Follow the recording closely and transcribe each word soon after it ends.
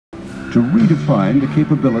to redefine the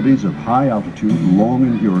capabilities of high-altitude,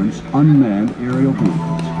 long-endurance, unmanned aerial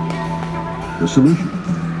vehicles. The solution?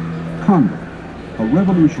 Condor, a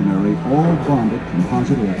revolutionary all-bonded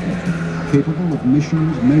composite aircraft capable of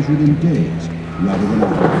missions measured in days rather than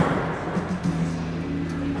hours.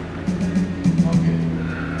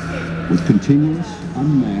 With continuous,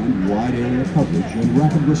 unmanned, wide-area coverage and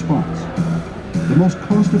rapid response, the most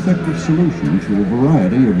cost-effective solution to a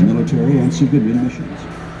variety of military and civilian missions.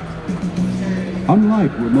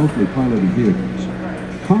 Unlike remotely piloted vehicles,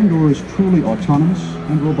 Condor is truly autonomous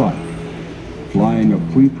and robotic, flying a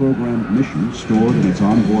pre-programmed mission stored in its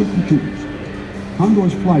onboard computers.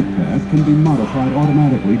 Condor's flight path can be modified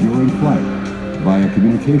automatically during flight via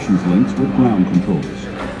communications links with ground controllers.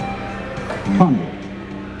 Condor,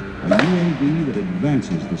 a UAV that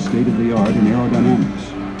advances the state-of-the-art in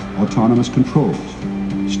aerodynamics, autonomous controls,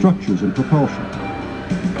 structures and propulsion,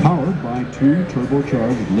 powered by two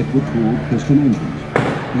turbocharged liquid-cooled piston engines,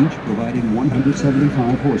 each providing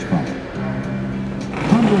 175 horsepower.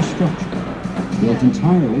 Condor's structure, built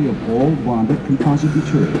entirely of all-bonded composite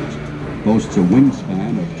materials, boasts a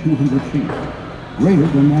wingspan of 200 feet, greater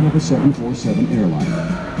than that of a 747 airliner.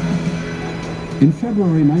 In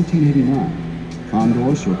February 1989,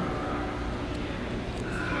 Condor surpassed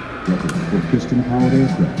record for piston-powered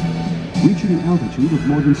aircraft, reaching an altitude of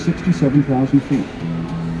more than 67,000 feet.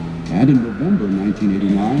 And in November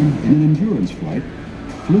 1989, in an endurance flight,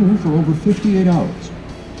 flew for over 58 hours,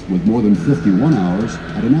 with more than 51 hours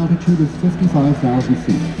at an altitude of 55,000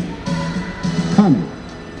 feet. Condor,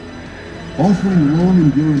 offering long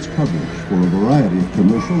endurance coverage for a variety of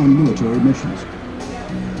commercial and military missions.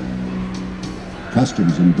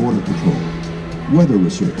 Customs and Border Patrol, weather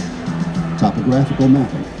research, topographical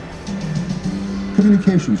mapping,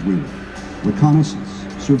 communications wheeling, reconnaissance,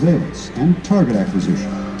 surveillance, and target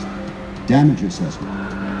acquisition, damage assessment,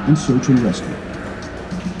 and search and rescue.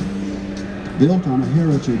 Built on a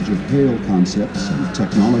heritage of HAIL concepts and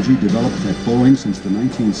technology developed at Boeing since the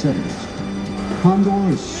 1970s, Condor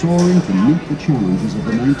is soaring to meet the challenges of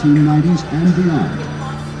the 1990s and beyond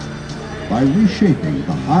by reshaping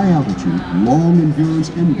the high-altitude, long-endurance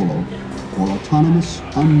envelope for autonomous,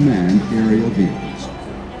 unmanned aerial vehicles.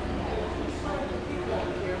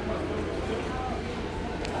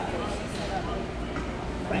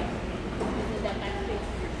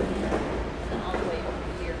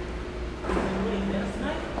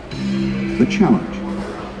 The challenge,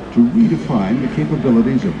 to redefine the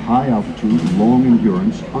capabilities of high-altitude,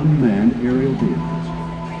 long-endurance, unmanned aerial vehicles.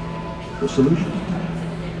 The solution?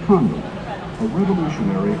 Condor, a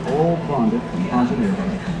revolutionary all-bonded composite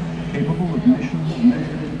aircraft capable of missions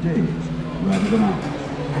measured in days rather than hours.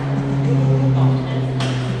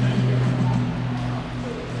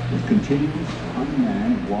 With continuous,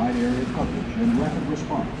 unmanned, wide-area coverage and rapid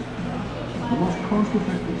response, the most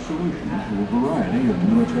cost-effective solution to a variety of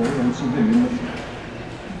military and civilian missions.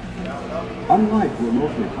 Unlike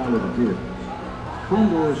remotely piloted vehicles,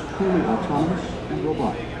 Condor is truly autonomous and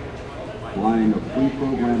robotic, flying a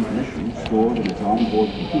pre-programmed mission stored in its onboard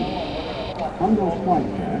computer. Condor's flight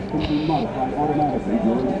path can be modified automatically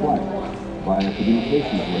during flight via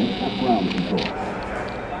communications links with ground control.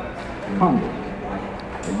 Condor,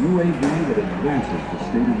 a UAV that advances the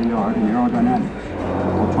state-of-the-art in aerodynamics,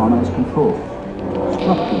 autonomous controls,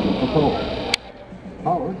 structures and propulsion,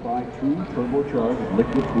 powered by two turbocharged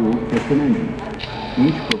liquid-cooled piston engines,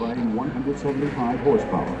 each providing 175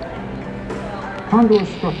 horsepower. Condor's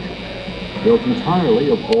structure, built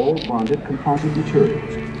entirely of all-bonded composite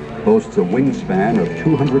materials, boasts a wingspan of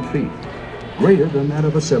 200 feet, greater than that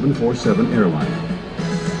of a 747 airliner.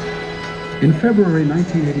 In February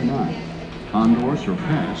 1989, Condor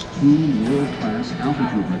surpassed two world-class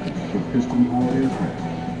altitude records for piston-powered aircraft,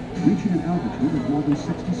 reaching an altitude of more than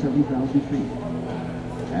 67,000 feet.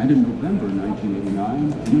 And in November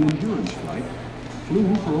 1989, in an endurance flight,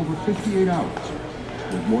 flew for over 58 hours,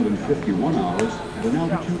 with more than 51 hours at an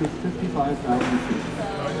altitude of 55,000 feet.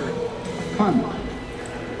 Condor,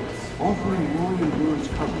 offering long endurance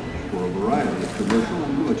coverage for a variety of commercial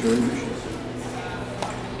and military missions.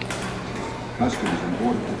 Customs and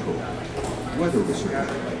Border Patrol, weather research,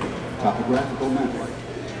 topographical mapping,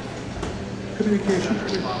 communications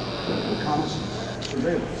wheeling, reconnaissance,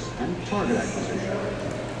 surveillance, and target acquisition,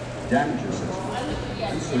 damage assessment,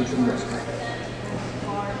 and search and rescue.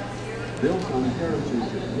 Built on a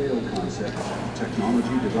heritage of HAIL concepts and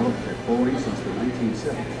technology developed at Boeing since the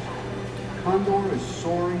 1970s, Condor is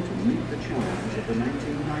soaring to meet the challenges of the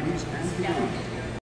 1990s and beyond.